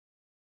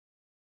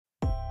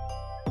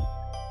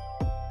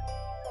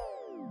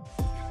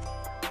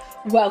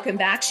Welcome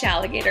back,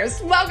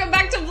 Shalligators. Welcome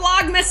back to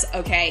Vlogmas.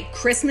 Okay,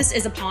 Christmas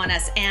is upon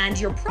us, and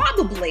you're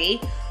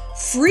probably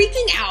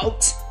freaking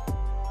out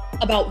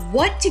about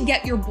what to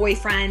get your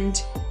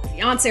boyfriend,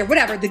 Beyonce, or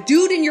whatever, the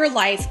dude in your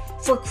life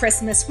for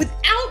Christmas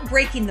without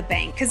breaking the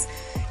bank. Because,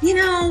 you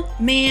know,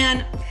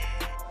 man,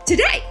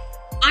 today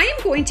I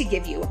am going to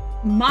give you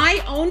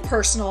my own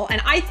personal,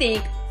 and I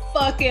think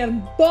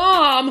fucking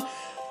bomb,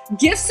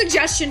 gift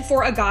suggestion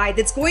for a guy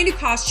that's going to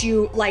cost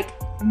you like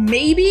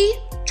maybe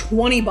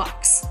 20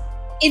 bucks.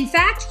 In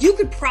fact, you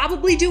could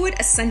probably do it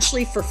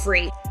essentially for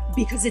free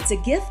because it's a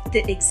gift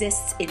that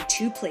exists in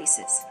two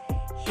places,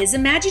 his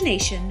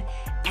imagination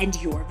and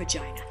your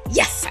vagina.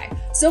 Yes!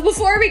 So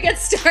before we get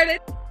started,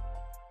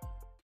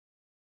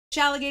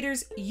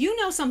 Shalligators, you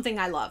know something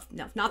I love.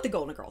 No, not the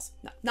Golden Girls.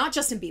 No, not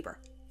Justin Bieber.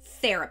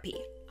 Therapy.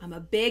 I'm a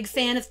big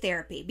fan of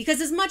therapy because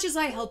as much as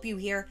I help you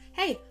here,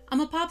 hey, I'm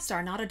a pop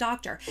star, not a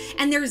doctor.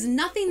 And there's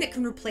nothing that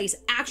can replace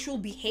actual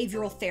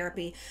behavioral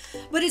therapy,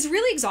 but it's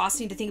really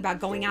exhausting to think about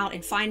going out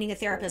and finding a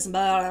therapist,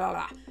 blah, blah,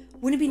 blah.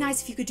 Wouldn't it be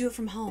nice if you could do it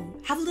from home?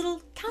 Have a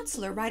little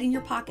counselor right in your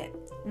pocket.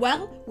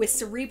 Well, with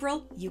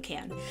Cerebral, you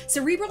can.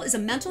 Cerebral is a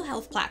mental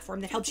health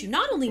platform that helps you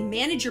not only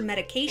manage your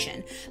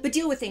medication, but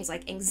deal with things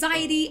like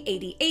anxiety,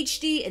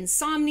 ADHD,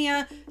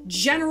 insomnia,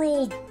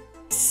 general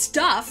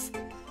stuff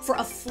for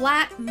a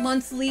flat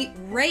monthly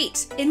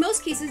rate. In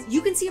most cases,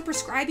 you can see a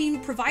prescribing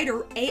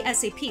provider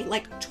ASAP,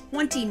 like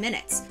 20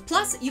 minutes.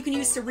 Plus, you can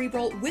use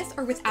Cerebral with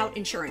or without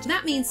insurance.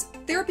 That means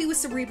therapy with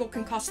Cerebral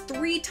can cost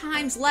 3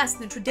 times less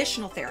than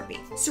traditional therapy.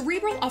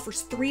 Cerebral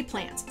offers 3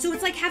 plans, so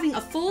it's like having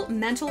a full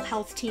mental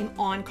health team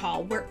on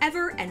call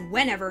wherever and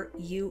whenever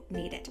you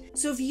need it.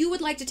 So if you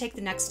would like to take the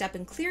next step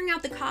in clearing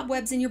out the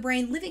cobwebs in your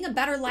brain, living a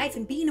better life,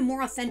 and being a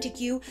more authentic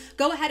you,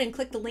 go ahead and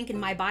click the link in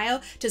my bio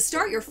to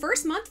start your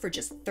first month for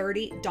just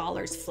 $30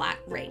 flat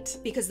rate,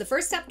 because the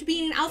first step to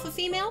being an alpha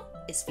female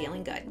is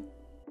feeling good.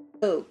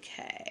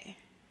 Okay,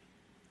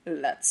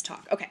 let's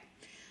talk. Okay,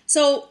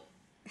 so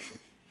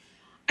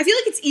I feel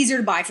like it's easier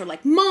to buy for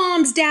like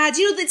moms, dads,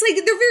 you know, it's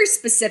like they're very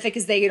specific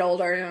as they get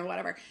older and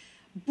whatever.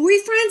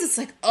 Boyfriends, it's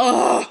like,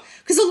 ugh,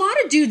 because a lot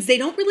of dudes, they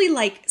don't really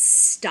like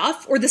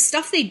stuff, or the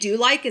stuff they do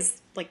like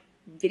is like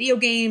video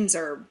games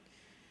or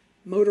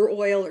motor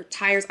oil or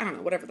tires. I don't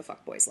know, whatever the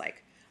fuck boys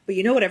like. But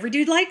you know what every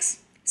dude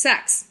likes?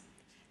 Sex.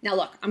 Now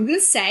look, I'm going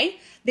to say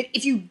that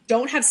if you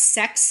don't have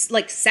sex,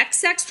 like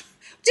sex,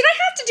 did I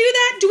have to do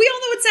that? Do we all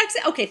know what sex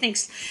is? Okay,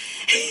 thanks.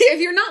 If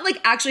you're not like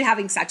actually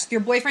having sex with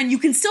your boyfriend, you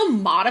can still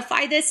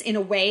modify this in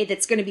a way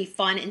that's going to be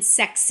fun and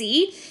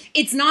sexy.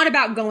 It's not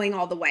about going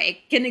all the way.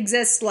 It can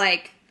exist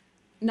like,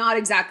 not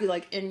exactly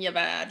like in your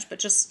vag, but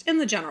just in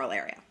the general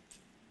area.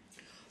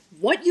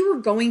 What you are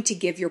going to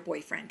give your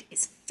boyfriend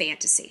is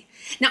fantasy.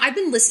 Now, I've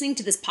been listening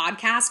to this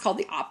podcast called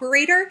The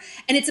Operator,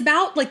 and it's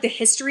about like the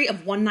history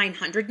of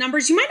 1-900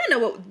 numbers. You might not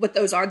know what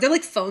those are. They're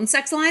like phone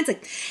sex lines,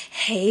 like,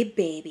 hey,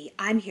 baby,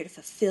 I'm here to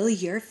fulfill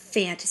your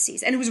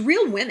fantasies. And it was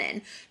real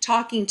women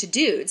talking to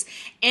dudes.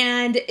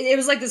 And it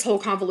was like this whole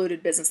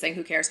convoluted business thing.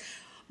 Who cares?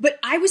 But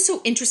I was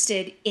so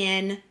interested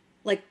in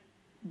like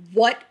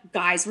what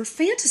guys were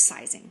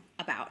fantasizing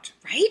about,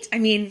 right? I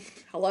mean,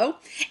 hello?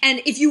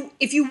 And if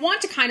you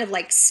want to kind of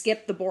like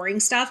skip the boring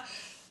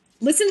stuff,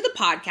 listen to the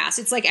podcast.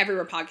 It's like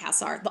everywhere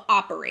podcasts are. The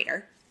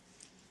Operator,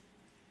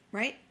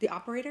 right? The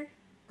Operator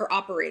or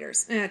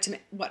Operators?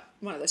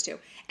 One of those two.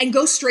 And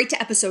go straight to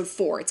episode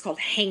 4. It's called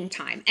Hang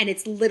Time. And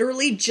it's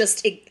literally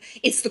just,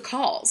 it's the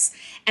calls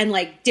and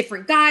like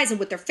different guys and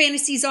what their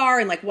fantasies are.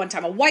 And like one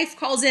time a wife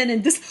calls in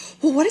and this,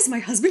 well, what is my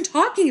husband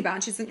talking about?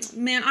 And she's like,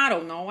 man, I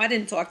don't know. I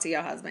didn't talk to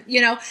your husband,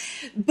 you know?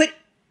 But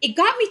it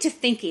got me to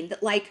thinking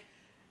that like,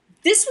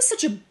 this was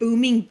such a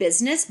booming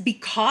business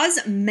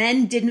because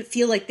men didn't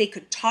feel like they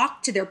could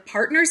talk to their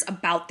partners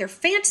about their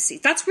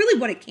fantasies. That's really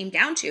what it came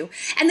down to.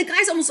 And the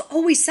guys almost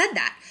always said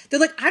that. They're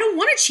like, I don't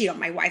want to cheat on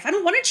my wife. I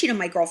don't want to cheat on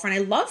my girlfriend. I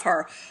love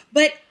her.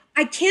 But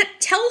I can't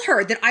tell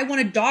her that I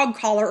want a dog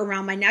collar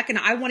around my neck and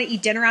I want to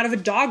eat dinner out of a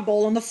dog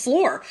bowl on the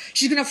floor.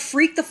 She's going to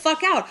freak the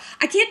fuck out.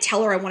 I can't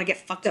tell her I want to get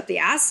fucked up the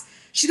ass.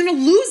 She's going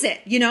to lose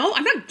it, you know?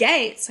 I'm not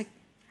gay. It's like,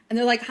 and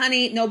they're like,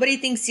 honey, nobody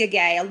thinks you're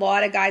gay. A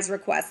lot of guys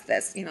request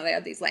this. You know, they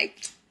have these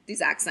like, these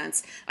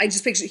accents. I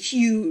just picture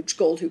huge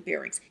gold hoop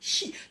earrings.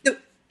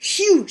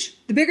 Huge.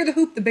 The bigger the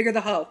hoop, the bigger the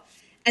hoe.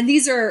 And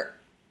these are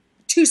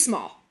too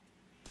small.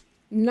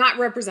 Not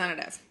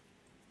representative.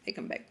 Make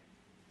them big.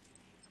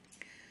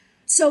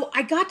 So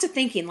I got to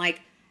thinking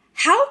like,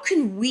 how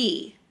can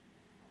we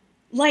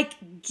like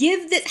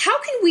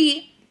how can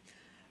we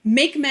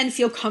make men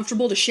feel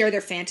comfortable to share their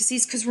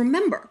fantasies? Because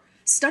remember,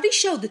 studies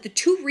show that the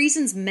 2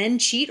 reasons men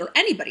cheat, or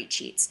anybody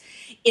cheats,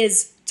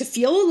 is to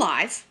feel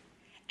alive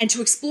and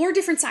to explore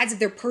different sides of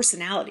their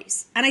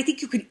personalities. And I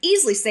think you could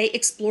easily say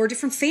explore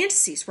different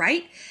fantasies,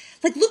 right?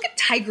 Like look at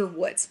Tiger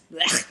Woods.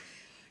 Blech.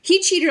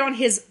 He cheated on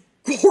his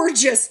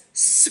gorgeous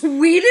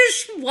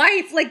Swedish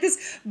wife, like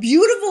this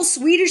beautiful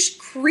Swedish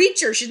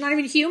creature. She's not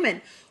even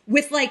human,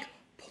 with like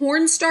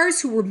porn stars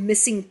who were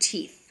missing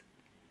teeth.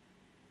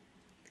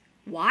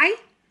 Why?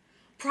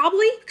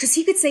 Probably because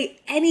he could say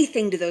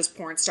anything to those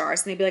porn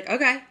stars and they'd be like,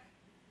 okay,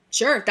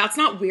 Sure, that's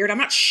not weird. I'm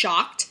not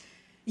shocked.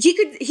 He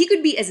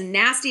could be as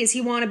nasty as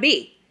he want to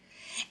be.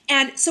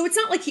 And so it's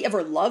not like he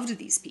ever loved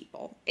these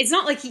people. It's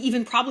not like he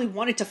even probably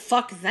wanted to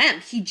fuck them.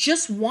 He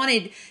just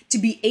wanted to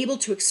be able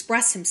to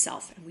express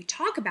himself. And we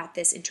talk about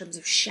this in terms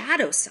of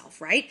shadow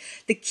self, right?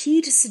 The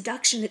key to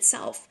seduction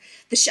itself.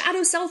 The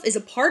shadow self is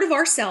a part of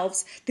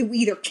ourselves that we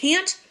either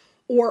can't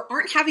or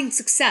aren't having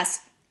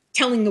success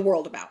telling the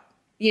world about.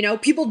 You know,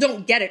 people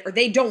don't get it, or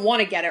they don't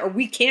want to get it, or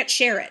we can't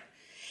share it.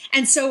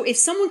 And so if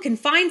someone can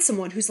find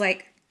someone who's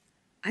like,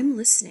 I'm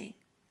listening,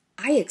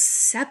 I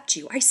accept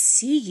you, I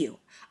see you,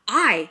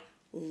 I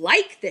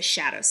like this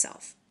shadow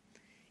self,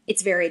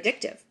 it's very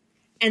addictive.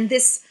 And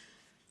this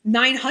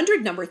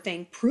 900 number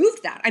thing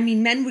proved that. I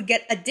mean, men would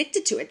get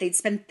addicted to it. They'd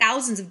spend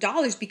thousands of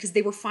dollars because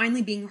they were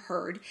finally being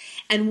heard.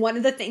 And one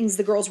of the things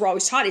the girls were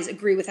always taught is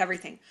agree with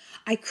everything.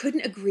 I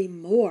couldn't agree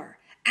more.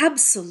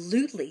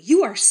 Absolutely.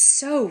 You are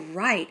so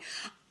right.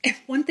 And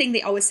one thing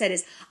they always said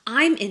is,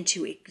 I'm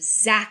into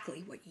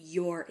exactly what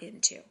you're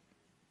into.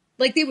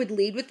 Like, they would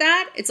lead with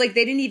that. It's like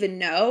they didn't even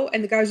know.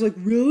 And the guys were like,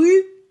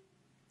 really?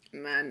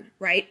 Man,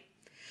 right?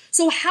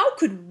 So how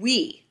could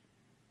we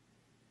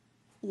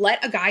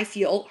let a guy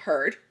feel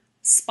heard,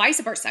 spice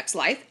up our sex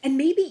life, and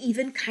maybe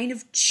even kind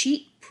of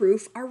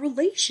cheat-proof our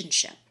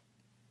relationship?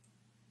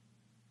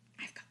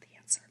 I've got the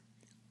answer.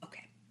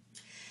 Okay.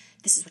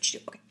 This is what you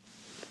do.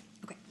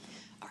 Okay.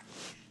 All right.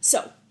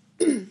 So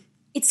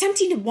it's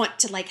tempting to want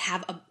to like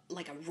have a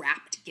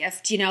wrapped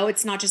gift, you know?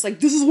 It's not just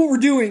like, this is what we're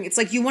doing. It's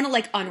like you want to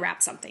like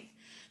unwrap something.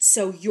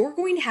 So you're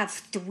going to have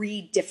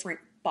 3 different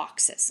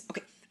boxes.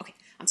 Okay.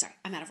 I'm sorry.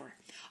 I'm out of order.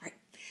 All right.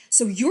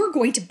 So you're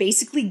going to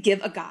basically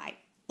give a guy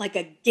like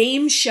a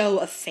game show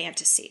of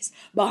fantasies.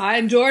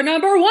 Behind door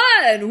number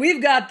 1,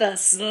 we've got the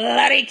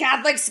slutty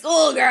Catholic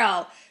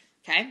schoolgirl.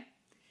 Okay.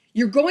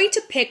 You're going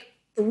to pick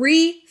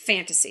 3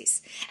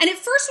 fantasies. And at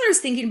first when I was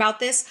thinking about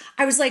this,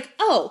 I was like,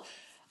 oh,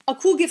 a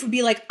cool gift would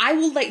be like, I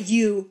will let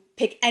you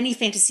pick any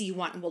fantasy you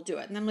want and we'll do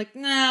it. And I'm like,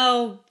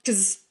 no,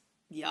 because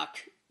yuck.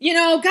 You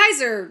know,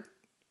 guys are,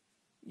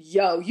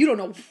 you don't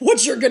know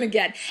what you're going to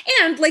get.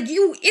 And like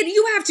you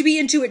have to be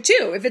into it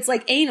too. If it's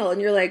like anal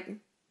and you're like,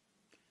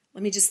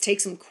 let me just take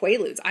some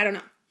Quaaludes. I don't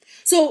know.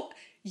 So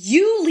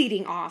you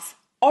leading off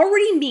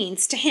already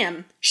means to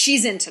him,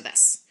 she's into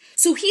this.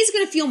 So he's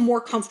going to feel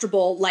more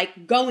comfortable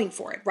like going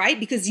for it, right?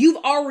 Because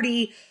you've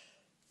already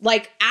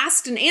like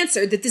asked and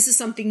answered that this is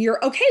something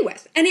you're okay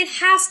with. And it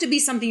has to be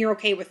something you're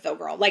okay with though,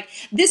 girl. Like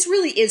this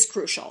really is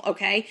crucial,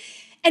 okay?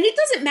 And it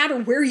doesn't matter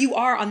where you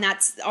are on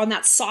that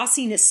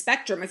sauciness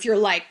spectrum. If you're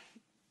like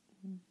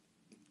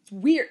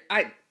weird,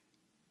 I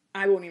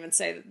won't even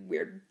say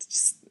weird,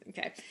 just,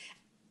 okay.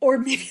 Or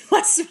maybe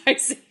less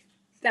spicy.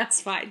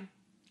 That's fine.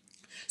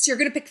 So you're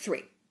going to pick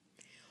 3.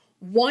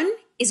 1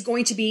 is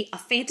going to be a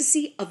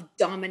fantasy of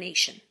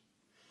domination.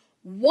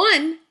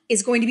 1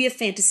 is going to be a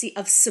fantasy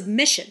of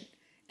submission.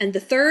 And the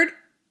third,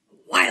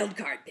 wild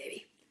card,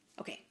 baby.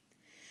 Okay.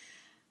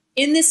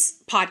 In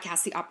this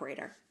podcast, The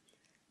Operator,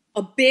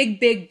 a big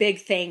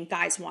thing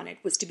guys wanted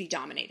was to be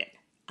dominated.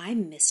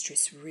 I'm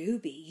Mistress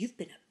Ruby. You've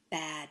been a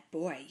bad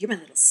boy. You're my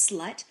little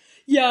slut.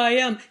 Yeah, I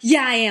am.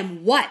 Yeah, I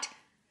am what?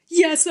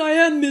 Yes, I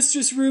am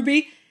Mistress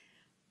Ruby.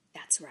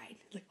 That's right.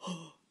 Like,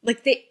 oh,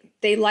 like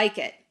they like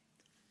it.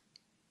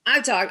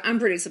 I'm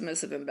pretty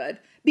submissive in bed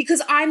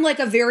because I'm like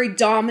a very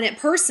dominant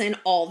person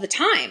all the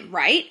time,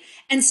 right?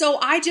 And so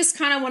I just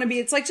kind of want to be,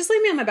 it's like, just lay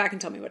me on my back and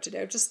tell me what to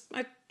do.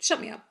 Shut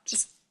me up.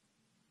 Just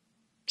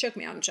choke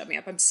me out and shut me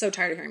up. I'm so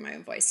tired of hearing my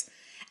own voice.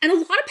 And a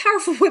lot of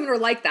powerful women are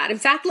like that. In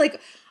fact, like,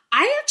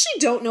 I actually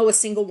don't know a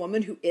single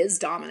woman who is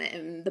dominant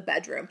in the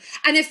bedroom.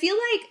 And I feel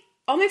like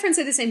all my friends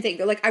say the same thing.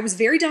 They're like, I was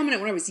very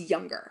dominant when I was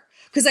younger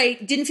because I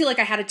didn't feel like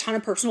I had a ton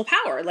of personal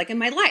power, like in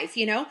my life,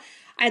 you know?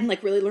 I hadn't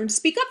like really learned to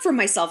speak up for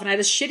myself and I had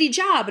a shitty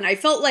job and I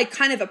felt like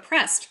kind of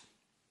oppressed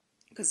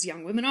because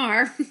young women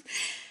are.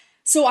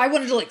 So I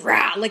wanted to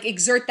like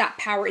exert that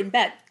power in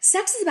bed.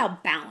 Sex is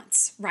about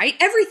balance, right?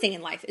 Everything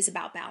in life is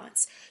about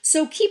balance.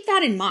 So keep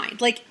that in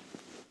mind. Like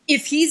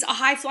if he's a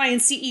high-flying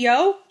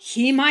CEO,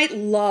 he might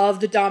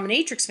love the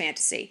dominatrix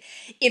fantasy.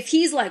 If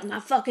he's like my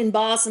fucking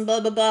boss and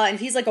blah, blah, blah, and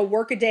he's like a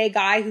workaday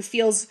guy who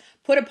feels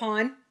put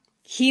upon,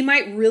 he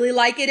might really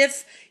like it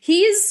if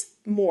he's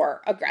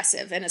more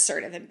aggressive and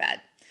assertive in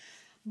bed.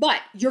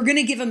 But you're going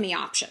to give him the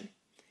option.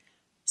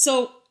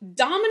 So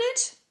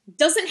dominant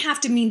doesn't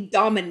have to mean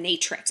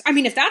dominatrix. I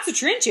mean, if that's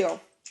what you're into,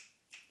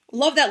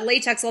 love that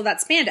latex, love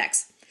that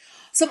spandex.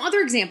 Some other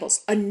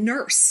examples, a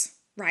nurse,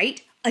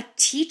 right? A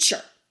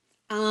teacher.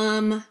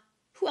 Who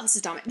else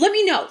is dominant? Let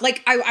me know.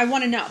 Like, I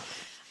want to know.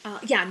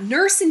 Yeah,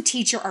 nurse and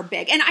teacher are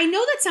big. And I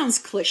know that sounds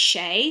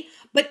cliche,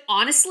 but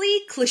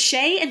honestly,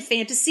 cliche and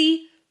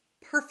fantasy,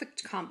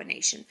 perfect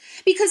combination.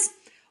 Because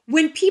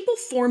when people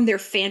form their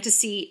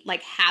fantasy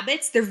like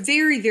habits, they're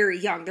very, very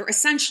young. They're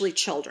essentially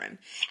children.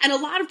 And a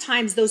lot of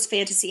times those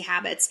fantasy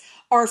habits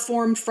are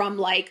formed from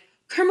like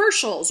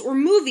commercials or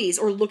movies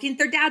or looking at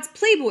their dad's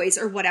Playboys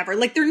or whatever.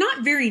 Like they're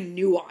not very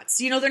nuanced.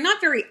 You know, they're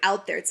not very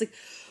out there. It's like,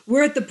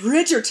 we're at the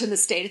Bridgerton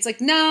estate. It's like,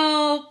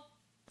 no,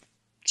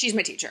 she's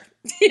my teacher.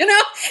 You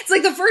know, it's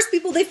like the first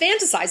people they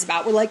fantasize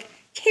about were like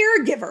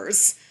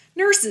caregivers,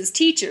 nurses,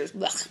 teachers.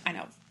 Ugh, I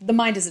know, the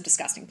mind is a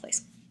disgusting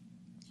place.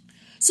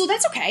 So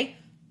that's okay.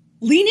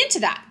 Lean into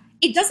that.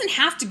 It doesn't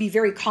have to be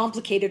very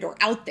complicated or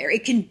out there.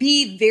 It can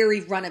be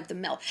very run of the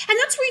mill. And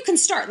that's where you can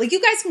start. Like,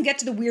 you guys can get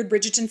to the weird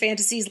Bridgerton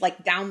fantasies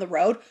like down the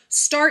road.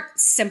 Start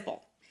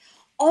simple.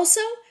 Also,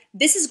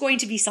 this is going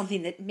to be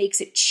something that makes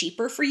it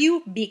cheaper for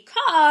you,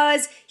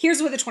 because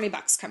here's where the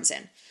 $20 comes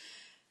in.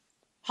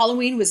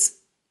 Halloween was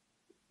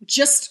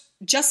just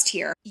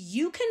here.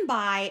 You can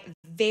buy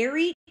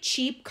very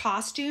cheap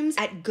costumes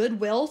at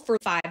Goodwill for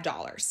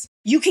 $5.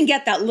 You can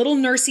get that little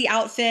nursey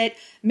outfit.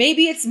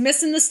 Maybe it's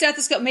missing the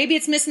stethoscope. Maybe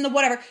it's missing the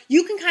whatever.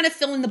 You can kind of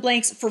fill in the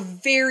blanks for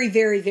very,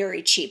 very,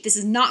 very cheap. This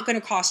is not going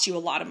to cost you a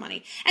lot of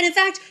money. And in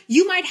fact,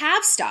 you might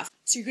have stuff.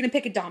 So you're going to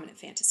pick a dominant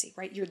fantasy,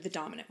 right? You're the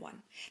dominant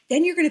one.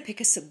 Then you're going to pick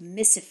a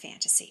submissive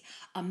fantasy,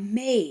 a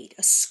maid,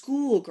 a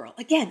schoolgirl.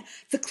 Again,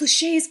 the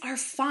cliches are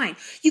fine.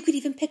 You could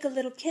even pick a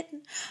little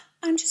kitten.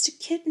 I'm just a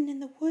kitten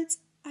in the woods.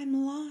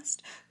 I'm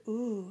lost.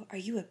 Ooh, are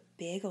you a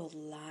big old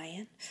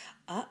lion?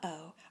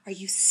 Uh-oh, are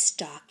you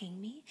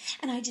stalking me?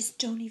 And I just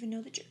don't even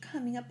know that you're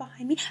coming up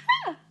behind me.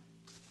 Ah!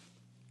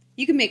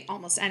 You can make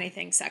almost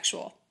anything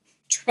sexual.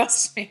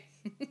 Trust me.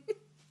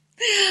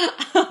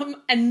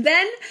 And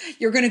then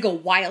you're going to go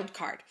wild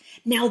card.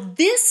 Now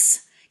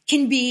this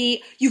can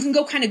be, you can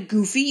go kind of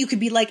goofy. You could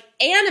be like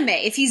anime.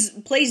 If he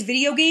plays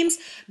video games,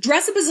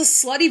 dress up as a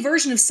slutty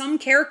version of some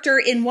character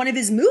in one of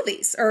his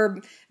movies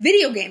or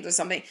video games or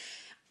something.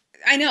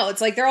 I know,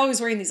 it's like they're always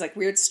wearing these like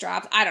weird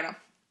straps. I don't know.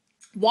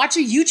 Watch a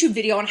YouTube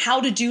video on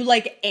how to do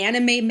like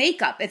anime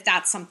makeup if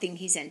that's something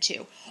he's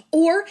into.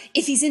 Or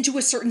if he's into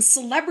a certain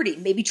celebrity,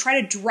 maybe try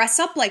to dress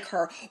up like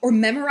her or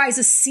memorize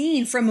a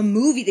scene from a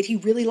movie that he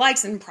really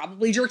likes and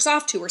probably jerks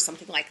off to or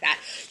something like that.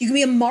 You can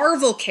be a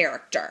Marvel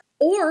character.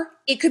 Or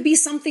it could be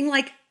something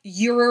like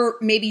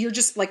maybe you're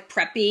just like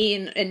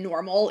preppy and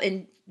normal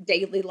in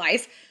daily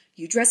life.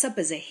 You dress up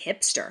as a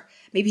hipster.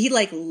 Maybe he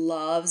like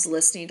loves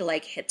listening to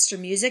like hipster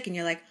music and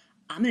you're like,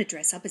 I'm going to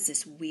dress up as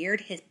this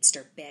weird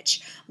hipster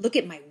bitch. Look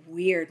at my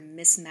weird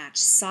mismatched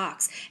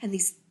socks and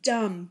these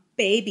dumb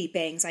baby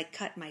bangs I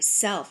cut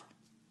myself.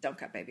 Don't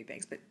cut baby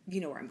bangs, but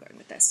you know where I'm going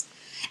with this.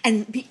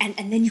 And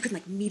then you can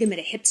like meet him at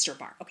a hipster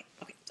bar. Okay.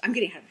 I'm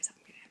getting ahead of myself.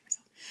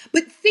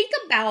 But think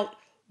about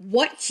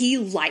what he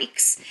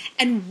likes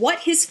and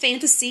what his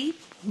fantasy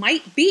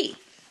might be.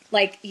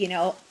 Like, you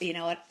know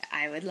what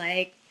I would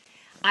like?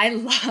 I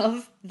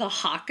love the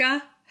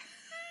haka.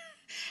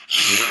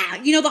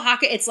 You know the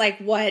haka, it's like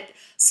what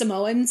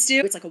Samoans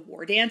do. It's like a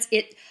war dance.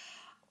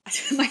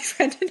 My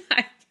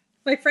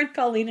friend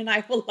Colleen and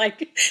I will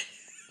like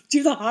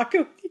do the haka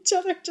with each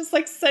other, just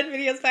like send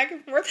videos back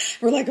and forth.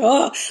 We're like,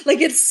 oh,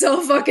 like it's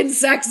so fucking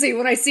sexy.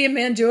 When I see a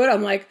man do it,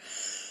 I'm like,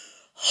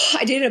 oh.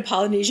 I dated a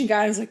Polynesian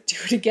guy. I was like, do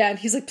it again.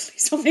 He's like,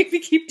 please don't make me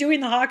keep doing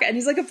the haka. And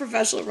he's like a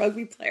professional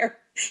rugby player.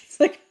 He's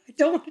like, I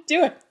don't want to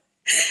do it.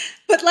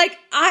 But like,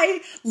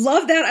 I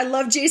love that. I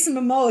love Jason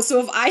Momoa. So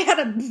if I had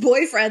a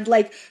boyfriend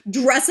like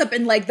dress up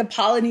in like the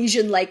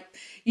Polynesian, like,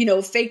 you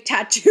know, fake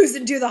tattoos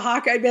and do the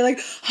haka, I'd be like,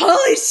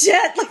 holy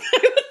shit. Like I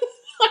would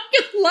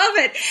fucking love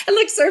it. And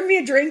like serve me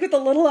a drink with a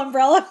little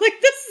umbrella. I'm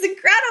like, this is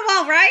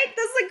incredible, right?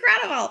 This is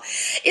incredible.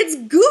 It's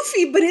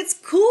goofy, but it's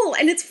cool.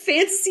 And it's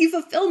fantasy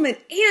fulfillment.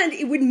 And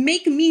it would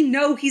make me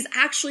know he's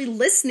actually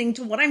listening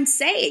to what I'm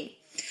saying.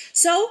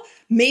 So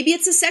maybe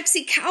it's a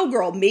sexy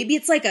cowgirl. Maybe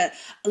it's like a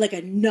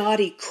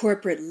naughty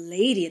corporate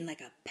lady in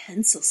like a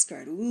pencil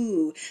skirt.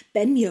 Ooh,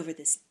 bend me over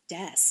this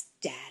desk,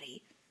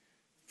 daddy.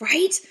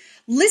 Right?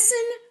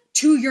 Listen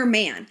to your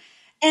man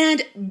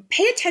and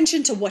pay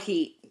attention to what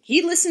he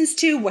listens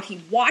to, what he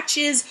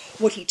watches,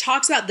 what he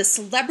talks about, the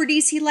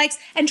celebrities he likes,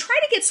 and try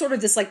to get sort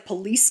of this like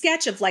police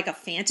sketch of like a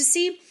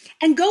fantasy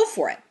and go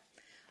for it.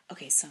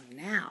 Okay, so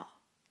now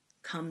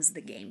comes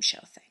the game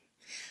show thing.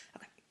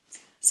 Okay,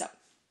 so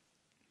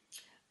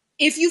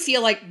if you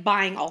feel like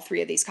buying all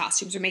three of these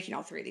costumes or making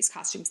all three of these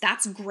costumes,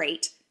 that's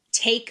great.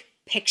 Take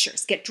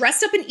pictures. Get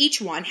dressed up in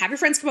each one. Have your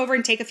friends come over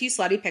and take a few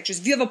slutty pictures.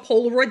 If you have a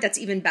Polaroid, that's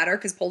even better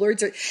because Polaroids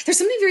there's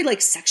something very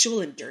like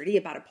sexual and dirty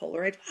about a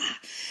Polaroid.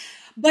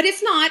 But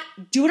if not,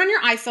 do it on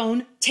your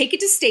iPhone, take it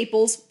to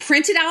Staples,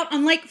 print it out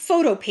on like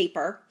photo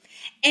paper,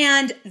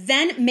 and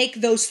then make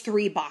those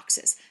 3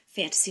 boxes.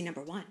 Fantasy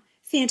number 1,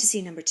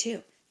 fantasy number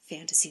 2,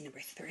 fantasy number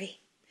 3.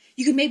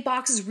 You can make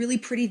boxes really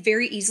pretty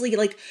very easily.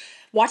 Like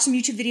watch some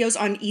YouTube videos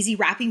on easy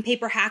wrapping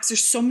paper hacks.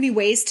 There's so many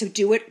ways to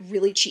do it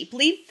really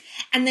cheaply.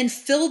 And then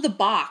fill the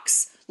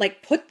box,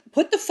 like put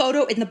the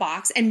photo in the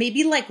box and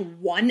maybe like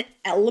one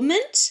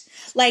element.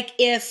 Like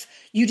if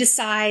you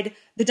decide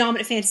the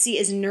dominant fantasy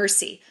is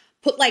nursey,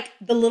 put like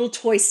the little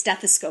toy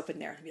stethoscope in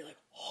there and be like,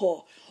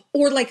 oh,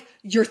 or like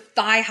your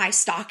thigh-high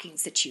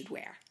stockings that you'd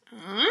wear.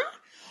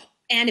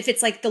 And if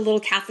it's like the little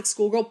Catholic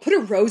schoolgirl, put a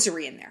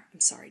rosary in there. I'm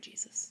sorry,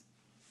 Jesus.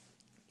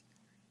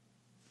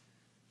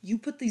 You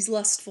put these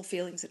lustful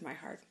feelings in my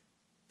heart.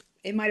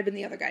 It might have been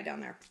the other guy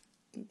down there.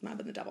 It might have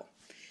been the devil.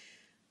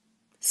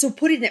 So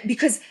put it in,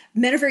 because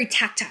men are very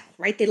tactile,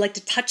 right? They like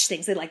to touch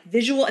things. They like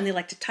visual and they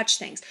like to touch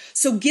things.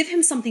 So give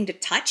him something to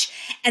touch,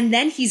 and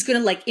then he's going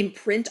to like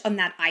imprint on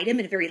that item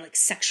in a very like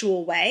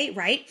sexual way,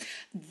 right?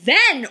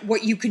 Then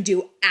what you can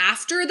do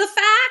after the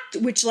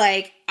fact, which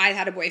like I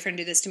had a boyfriend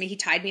do this to me. He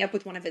tied me up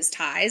with one of his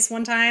ties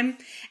one time,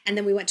 and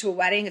then we went to a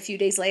wedding a few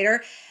days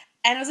later,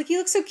 and I was like, "You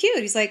look so cute."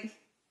 He's like,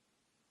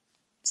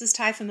 "Is this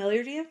tie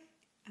familiar to you?"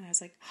 And I was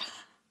like,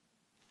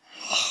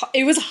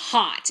 it was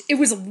hot. It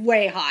was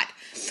way hot.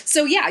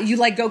 So yeah, you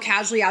like go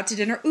casually out to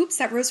dinner. Oops,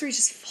 that rosary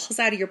just falls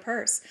out of your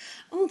purse.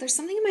 Oh, there's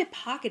something in my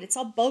pocket. It's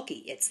all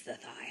bulky. It's the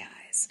thigh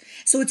highs.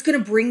 So it's going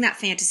to bring that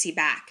fantasy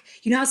back.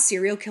 You know how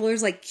serial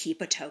killers like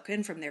keep a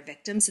token from their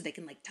victims so they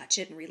can like touch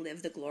it and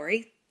relive the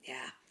glory?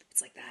 Yeah,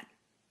 it's like that.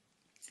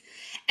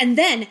 And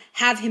then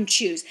have him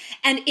choose.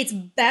 And it's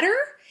better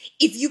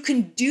if you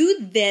can do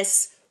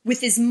this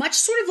with as much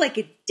sort of like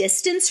a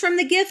distance from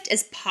the gift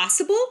as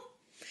possible.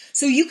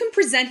 So you can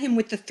present him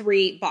with the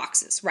 3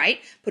 boxes, right?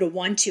 Put a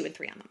 1, 2, and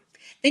 3 on them.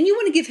 Then you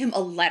want to give him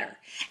a letter.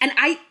 And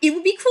it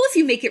would be cool if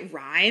you make it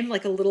rhyme,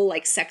 like a little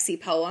like sexy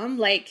poem,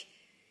 like,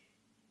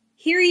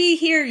 hear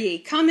ye,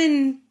 come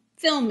and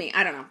film me.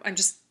 I don't know. I'm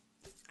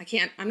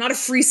not a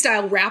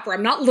freestyle rapper.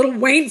 I'm not Lil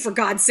Wayne, for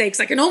God's sakes.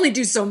 I can only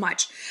do so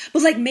much.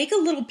 But like make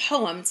a little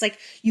poem. It's like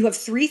you have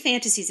 3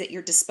 fantasies at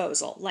your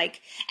disposal.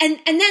 Like, and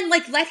then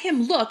like let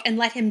him look and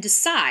let him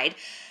decide.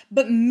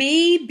 But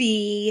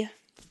maybe,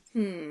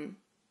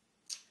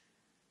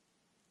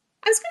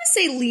 I was going to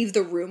say leave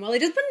the room while he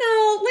does, but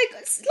no,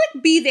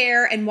 like be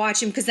there and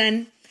watch him,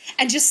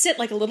 and just sit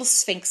like a little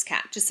Sphinx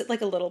cat. Just sit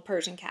like a little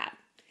Persian cat.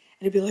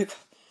 And he'd be like,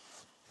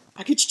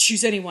 I could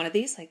choose any one of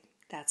these. Like,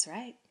 that's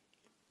right.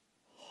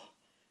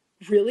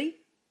 Really?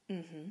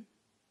 Mm-hmm.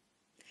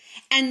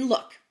 And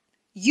look,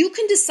 you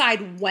can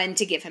decide when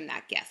to give him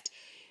that gift.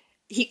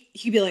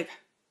 He'd be like,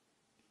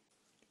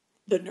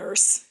 the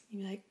nurse.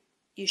 You'd be like,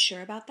 you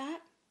sure about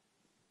that?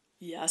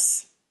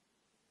 Yes.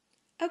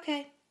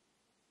 Okay.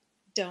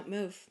 Don't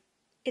move.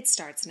 It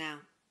starts now.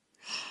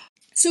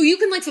 So you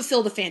can like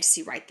fulfill the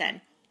fantasy right then.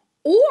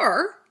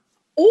 Or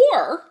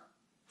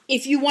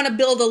if you want to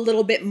build a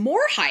little bit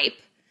more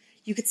hype,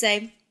 you could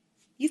say,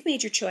 you've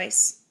made your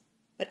choice,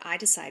 but I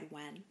decide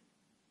when.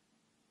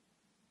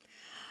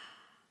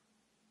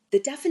 The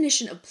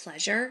definition of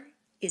pleasure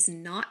is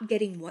not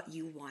getting what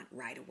you want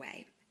right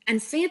away.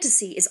 And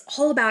fantasy is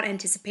all about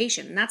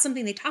anticipation. And that's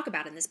something they talk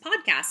about in this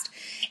podcast.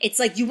 It's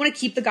like you want to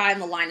keep the guy on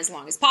the line as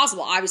long as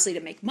possible, obviously to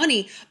make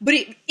money, but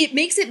it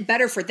makes it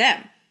better for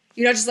them.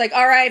 You're not just like,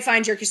 all right,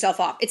 fine, jerk yourself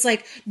off. It's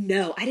like,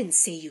 no, I didn't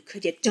say you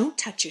could yet. Don't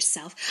touch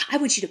yourself. I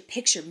want you to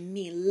picture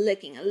me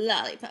licking a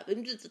lollipop,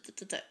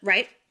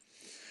 right?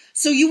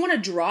 So you want to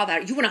draw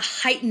that. You want to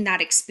heighten that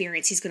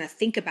experience. He's going to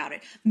think about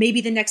it. Maybe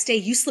the next day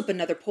you slip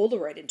another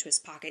Polaroid into his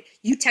pocket.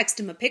 You text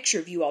him a picture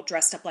of you all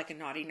dressed up like a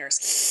naughty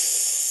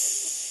nurse.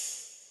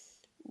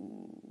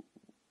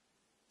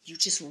 You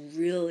just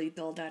really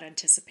build that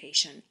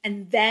anticipation.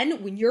 And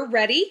then when you're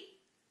ready,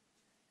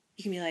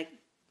 you can be like,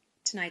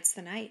 tonight's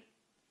the night.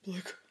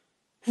 Like,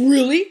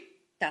 really?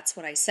 That's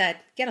what I said.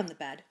 Get on the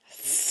bed.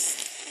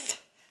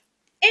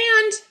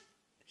 And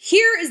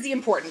here is the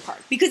important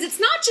part, because it's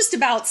not just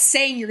about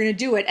saying you're going to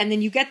do it and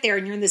then you get there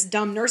and you're in this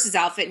dumb nurse's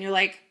outfit and you're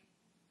like,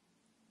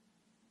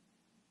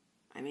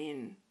 I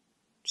mean,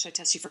 should I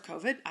test you for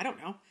COVID? I don't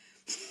know.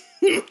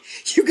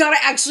 You got to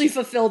actually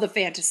fulfill the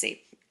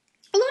fantasy.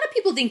 A lot of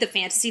people think the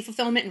fantasy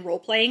fulfillment and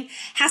role-playing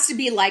has to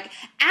be like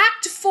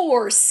Act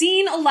 4,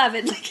 Scene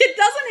 11. Like, it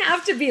doesn't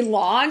have to be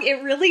long.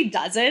 It really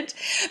doesn't.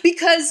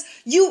 Because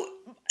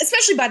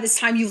especially by this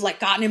time, you've like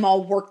gotten him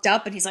all worked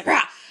up and he's like,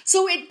 ah.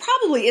 So it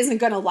probably isn't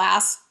going to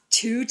last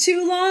too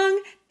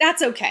long.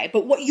 That's okay.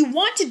 But what you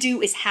want to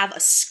do is have a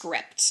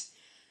script.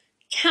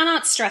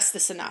 Cannot stress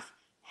this enough.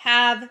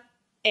 Have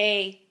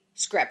a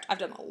script. I've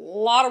done a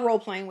lot of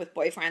role-playing with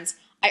boyfriends.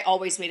 I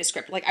always made a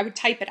script. Like, I would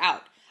type it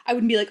out. I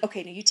wouldn't be like,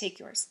 okay, now you take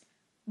yours.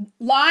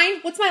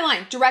 Line? What's my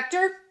line?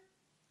 Director?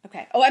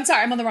 Okay. Oh, I'm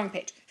sorry. I'm on the wrong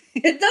page.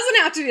 It doesn't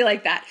have to be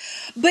like that.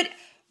 But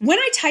when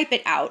I type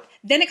it out,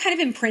 then it kind of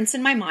imprints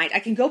in my mind. I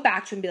can go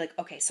back to it and be like,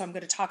 okay, so I'm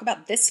going to talk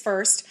about this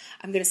first.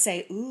 I'm going to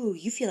say, ooh,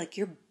 you feel like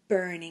you're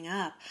burning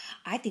up.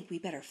 I think we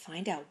better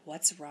find out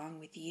what's wrong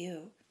with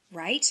you,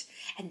 right?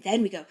 And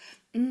then we go,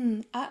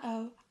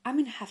 uh-oh, I'm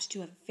going to have to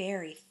do a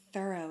very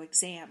thorough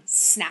exam.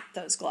 Snap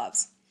those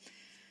gloves.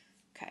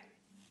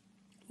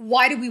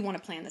 Why do we want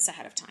to plan this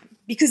ahead of time?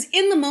 Because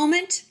in the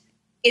moment,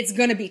 it's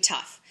going to be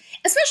tough.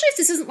 Especially if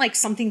this isn't like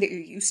something that you're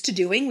used to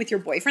doing with your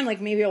boyfriend, like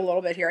maybe a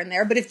little bit here and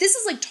there. But if this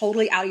is like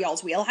totally out of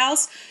y'all's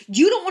wheelhouse,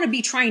 you don't want to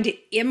be trying to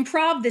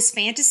improv this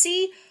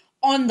fantasy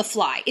on the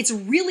fly. It's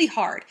really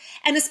hard.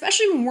 And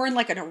especially when we're in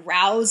like an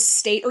aroused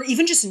state or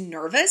even just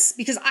nervous,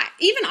 because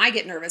I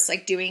get nervous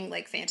like doing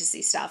like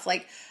fantasy stuff.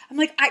 Like I'm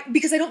like,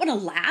 because I don't want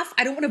to laugh.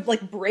 I don't want to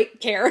like break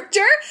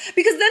character,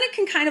 because then it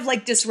can kind of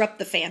like disrupt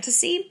the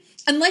fantasy.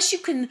 Unless you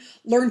can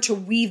learn to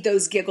weave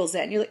those giggles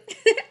in. You're like,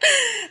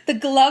 the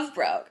glove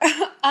broke.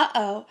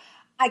 Uh-oh.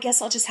 I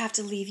guess I'll just have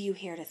to leave you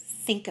here to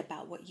think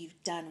about what you've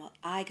done while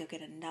I go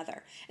get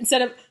another.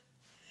 Instead of,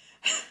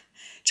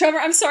 Trevor,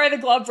 I'm sorry the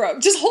glove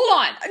broke. Just hold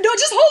on. No,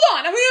 just hold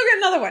on. I'm going to go get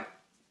another one.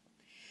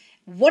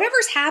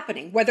 Whatever's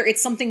happening, whether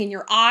it's something in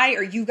your eye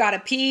or you gotta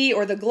pee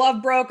or the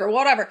glove broke or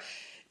whatever,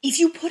 if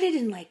you put it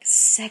in like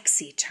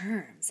sexy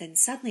terms, then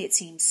suddenly it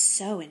seems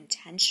so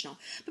intentional.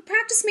 But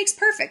practice makes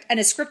perfect, and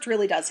a script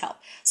really does help.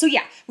 So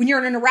yeah, when you're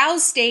in an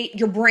aroused state,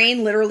 your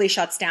brain literally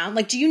shuts down.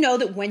 Like, do you know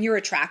that when you're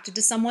attracted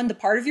to someone, the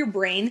part of your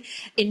brain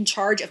in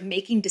charge of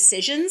making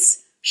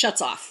decisions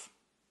shuts off?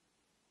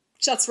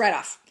 Shuts right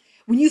off.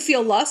 When you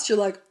feel lust, you're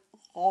like,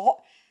 oh,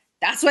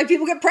 that's why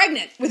people get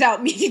pregnant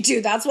without meaning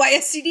to. That's why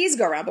STDs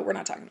go around, but we're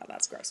not talking about that.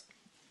 That's gross.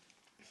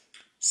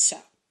 So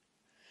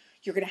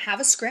you're going to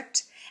have a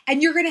script,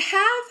 and you're going to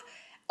have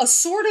a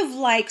sort of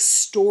like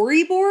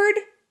storyboard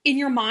in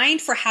your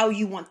mind for how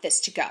you want this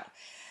to go.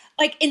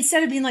 Like,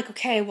 instead of being like,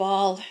 okay,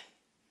 well,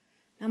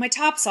 now my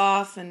top's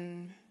off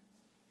and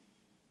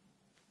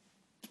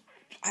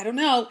I don't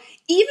know.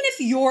 Even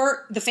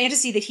if the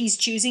fantasy that he's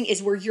choosing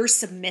is where you're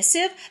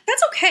submissive,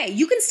 that's okay.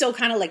 You can still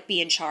kind of like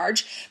be in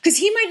charge, because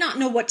he might not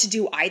know what to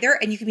do either.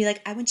 And you can be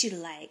like, I want you to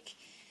like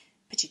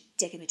put your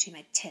dick in between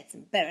my tits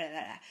and blah, blah,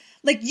 blah.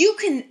 Like, you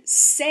can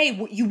say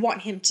what you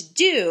want him to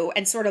do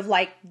and sort of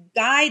like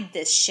guide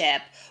this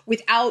ship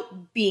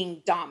without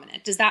being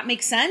dominant. Does that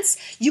make sense?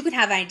 You could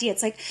have an idea.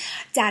 It's like,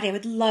 Daddy, I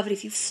would love it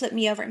if you flipped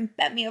me over and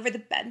bent me over the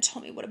bed and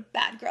told me what a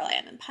bad girl I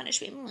am and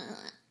punished me.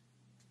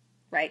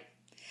 Right?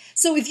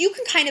 So if you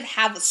can kind of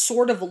have a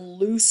sort of a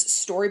loose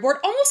storyboard,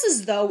 almost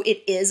as though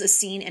it is a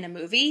scene in a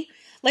movie.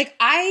 Like,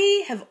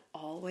 I have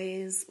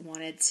always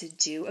wanted to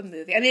do a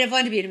movie. I mean, I've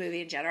wanted to be in a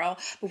movie in general,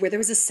 but where there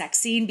was a sex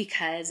scene,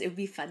 because it would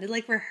be fun to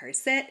like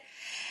rehearse it.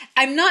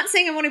 I'm not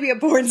saying I want to be a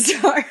porn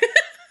star. I'm not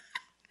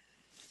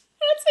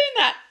saying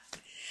that.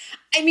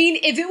 I mean,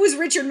 if it was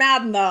Richard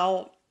Madden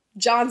though,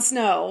 Jon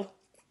Snow,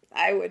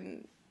 I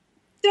wouldn't.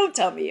 Don't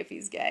tell me if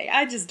he's gay.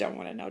 I just don't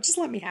want to know. Just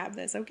let me have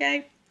this,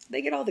 okay?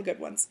 They get all the good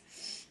ones.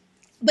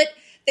 But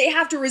they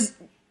have to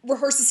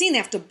rehearse the scene. They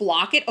have to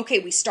block it. Okay,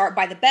 we start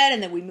by the bed,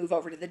 and then we move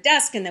over to the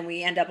desk, and then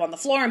we end up on the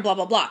floor, and blah,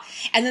 blah, blah.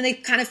 And then they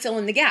kind of fill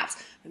in the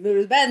gaps. We move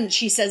to the bed, and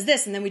she says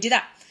this, and then we do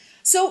that.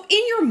 So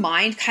in your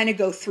mind, kind of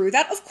go through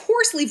that. Of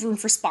course, leave room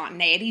for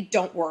spontaneity.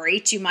 Don't worry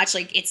too much.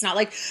 Like, it's not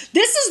like,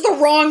 this is the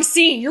wrong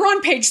scene. You're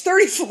on page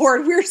 34,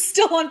 and we're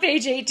still on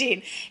page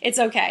 18. It's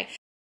okay.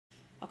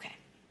 Okay.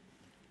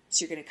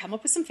 So you're going to come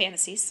up with some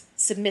fantasies.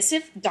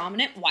 Submissive,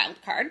 dominant,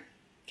 wild card.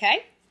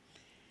 Okay?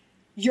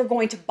 You're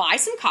going to buy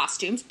some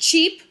costumes,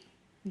 cheap.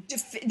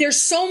 There's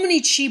so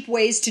many cheap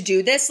ways to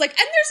do this. Like, and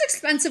there's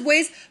expensive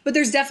ways, but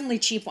there's definitely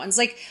cheap ones.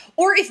 Like,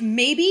 or if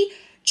maybe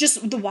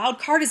just the wild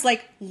card is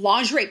like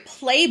lingerie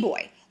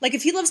Playboy. Like,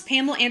 if he loves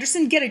Pamela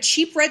Anderson, get a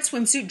cheap red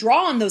swimsuit,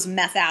 draw on those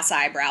meth ass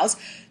eyebrows,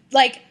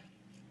 like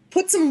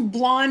put some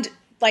blonde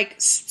like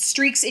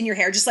streaks in your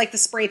hair, just like the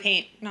spray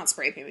paint, not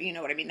spray paint, but you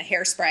know what I mean, the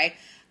hairspray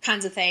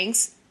kinds of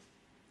things.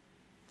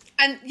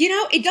 And you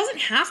know, it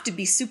doesn't have to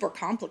be super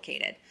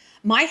complicated.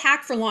 My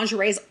hack for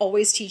lingerie is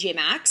always TJ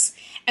Maxx.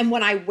 And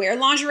when I wear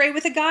lingerie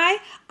with a guy,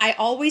 I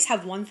always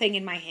have one thing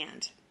in my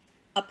hand,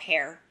 a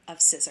pair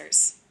of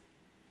scissors.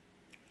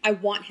 I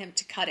want him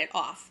to cut it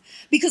off.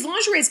 Because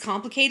lingerie is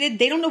complicated.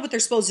 They don't know what they're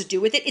supposed to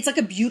do with it. It's like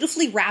a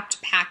beautifully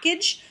wrapped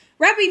package.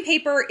 Wrapping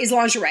paper is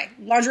lingerie.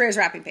 Lingerie is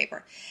wrapping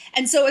paper.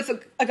 And so if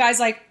a guy's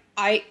like,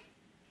 how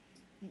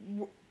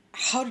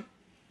do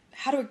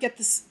I get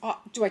this?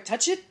 Do I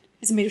touch it?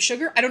 Is it made of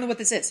sugar? I don't know what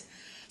this is.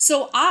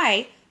 So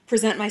I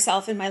present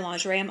myself in my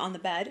lingerie. I'm on the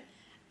bed.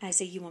 And I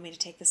say, you want me to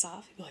take this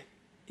off? He'd be like,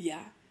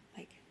 yeah.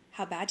 Like,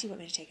 how bad do you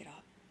want me to take it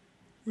off?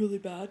 Really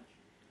bad.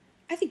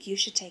 I think you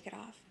should take it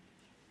off.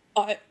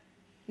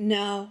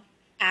 No,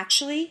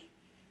 actually,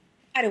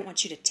 I don't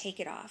want you to take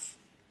it off.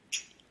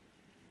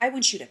 I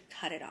want you to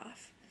cut it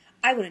off.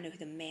 I want to know who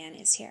the man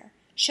is here.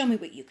 Show me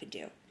what you can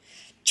do.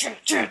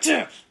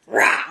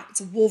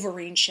 It's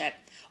Wolverine shit.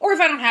 Or if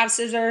I don't have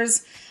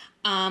scissors,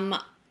 I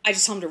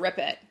just tell him to rip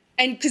it.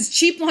 And because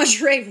cheap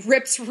lingerie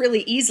rips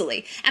really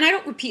easily. And I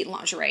don't repeat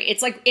lingerie.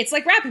 It's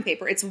like wrapping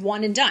paper. It's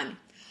one and done.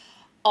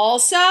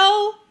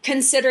 Also,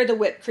 consider the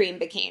whipped cream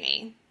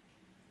bikini.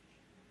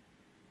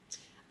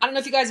 I don't know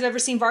if you guys have ever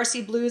seen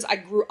Varsity Blues. I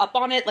grew up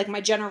on it, like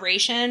my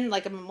generation,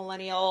 like a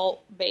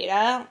millennial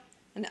beta,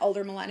 an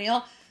elder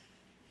millennial.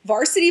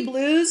 Varsity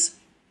Blues,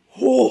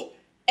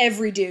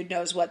 every dude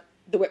knows what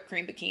the whipped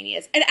cream bikini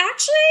is. And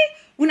actually,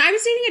 when I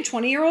was dating a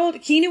 20-year-old,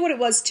 he knew what it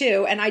was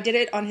too, and I did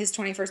it on his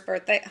 21st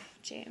birthday. Oh,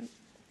 James,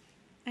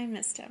 I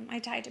missed him. I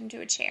tied him to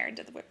a chair and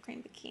did the whipped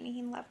cream bikini.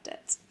 He loved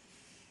it.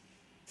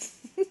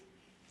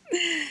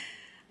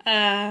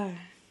 I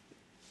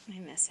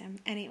miss him.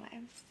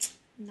 Anyway,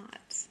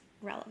 not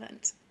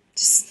relevant.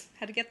 Just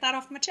had to get that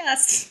off my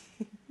chest.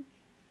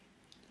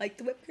 Like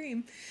the whipped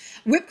cream.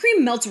 Whipped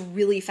cream melts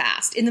really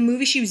fast. In the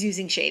movie, she was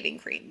using shaving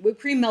cream.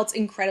 Whipped cream melts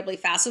incredibly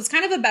fast. So it's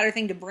kind of a better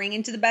thing to bring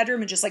into the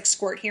bedroom and just like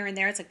squirt here and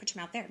there. It's like, put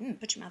your mouth there.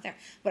 Put your mouth there.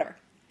 Whatever.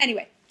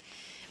 Anyway,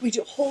 we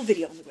do a whole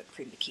video on the whipped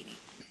cream bikini.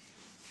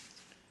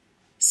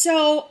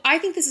 So I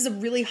think this is a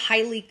really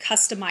highly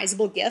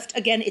customizable gift.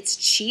 Again, it's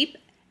cheap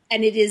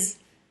and it is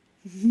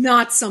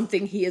not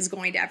something he is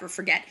going to ever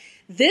forget.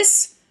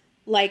 This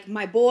like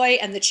my boy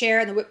and the chair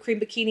and the whipped cream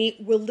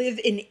bikini will live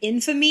in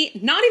infamy,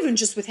 not even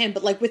just with him,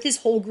 but like with his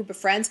whole group of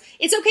friends.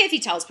 It's okay if he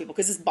tells people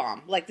because it's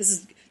bomb. Like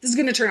this is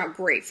going to turn out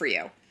great for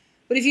you.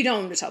 But if you don't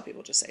want him to tell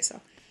people, just say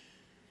so.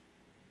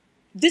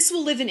 This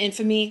will live in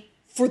infamy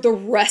for the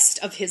rest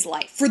of his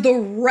life. For the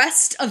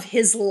rest of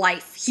his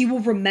life, he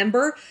will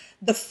remember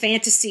the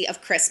fantasy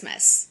of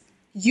Christmas.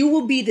 You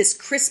will be this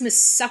Christmas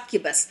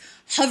succubus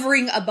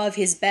hovering above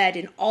his bed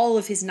in all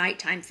of his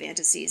nighttime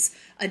fantasies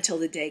until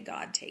the day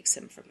God takes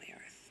him from the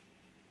earth.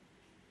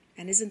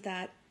 And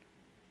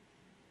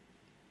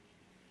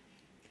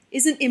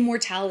isn't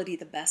immortality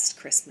the best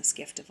Christmas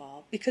gift of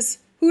all? Because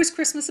who is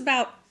Christmas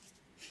about?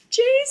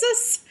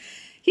 Jesus.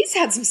 He's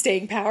had some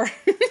staying power.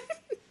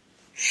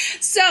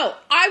 So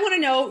I want to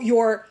know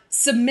your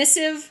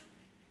submissive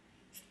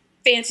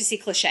fantasy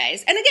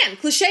cliches. And again,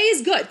 cliche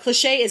is good.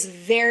 Cliche is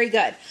very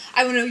good.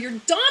 I want to know your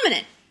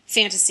dominant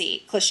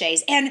fantasy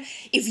cliches. And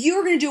if you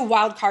were going to do a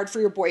wild card for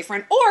your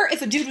boyfriend, or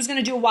if a dude was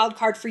going to do a wild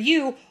card for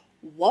you,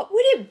 what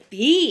would it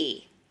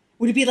be?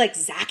 Would it be like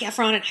Zac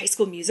Efron in High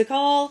School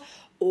Musical?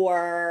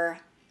 Or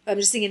I'm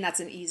just thinking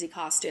that's an easy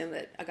costume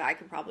that a guy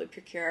could probably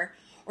procure.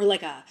 Or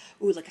like a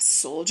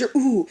soldier,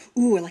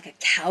 or like a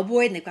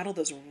cowboy, and they've got all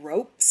those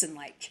ropes and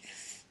like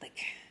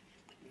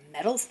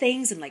metal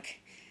things and like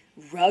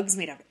rugs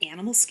made of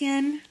animal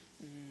skin.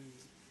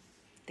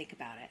 Think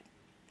about it.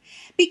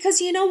 Because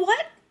you know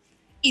what?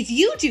 If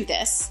you do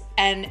this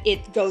and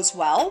it goes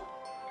well,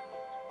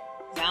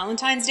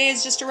 Valentine's Day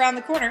is just around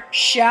the corner.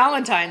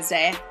 Shallontine's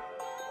Day.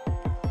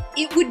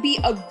 It would be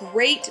a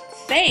great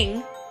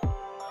thing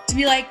to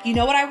be like, you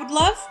know what I would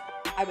love?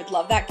 I would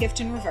love that gift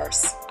in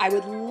reverse. I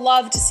would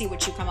love to see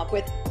what you come up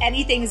with.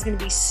 Anything is going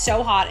to be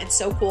so hot and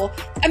so cool.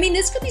 I mean,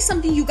 this could be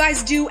something you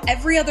guys do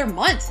every other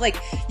month. Like,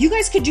 you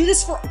guys could do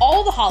this for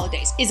all the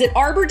holidays. Is it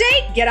Arbor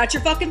Day? Get out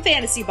your fucking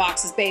fantasy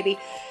boxes, baby.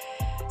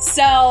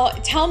 So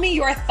tell me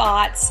your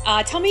thoughts.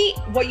 Tell me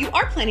what you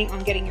are planning on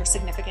getting your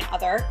significant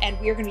other. And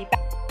we are going to be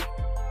back.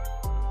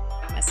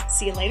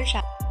 See you later,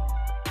 Shallon.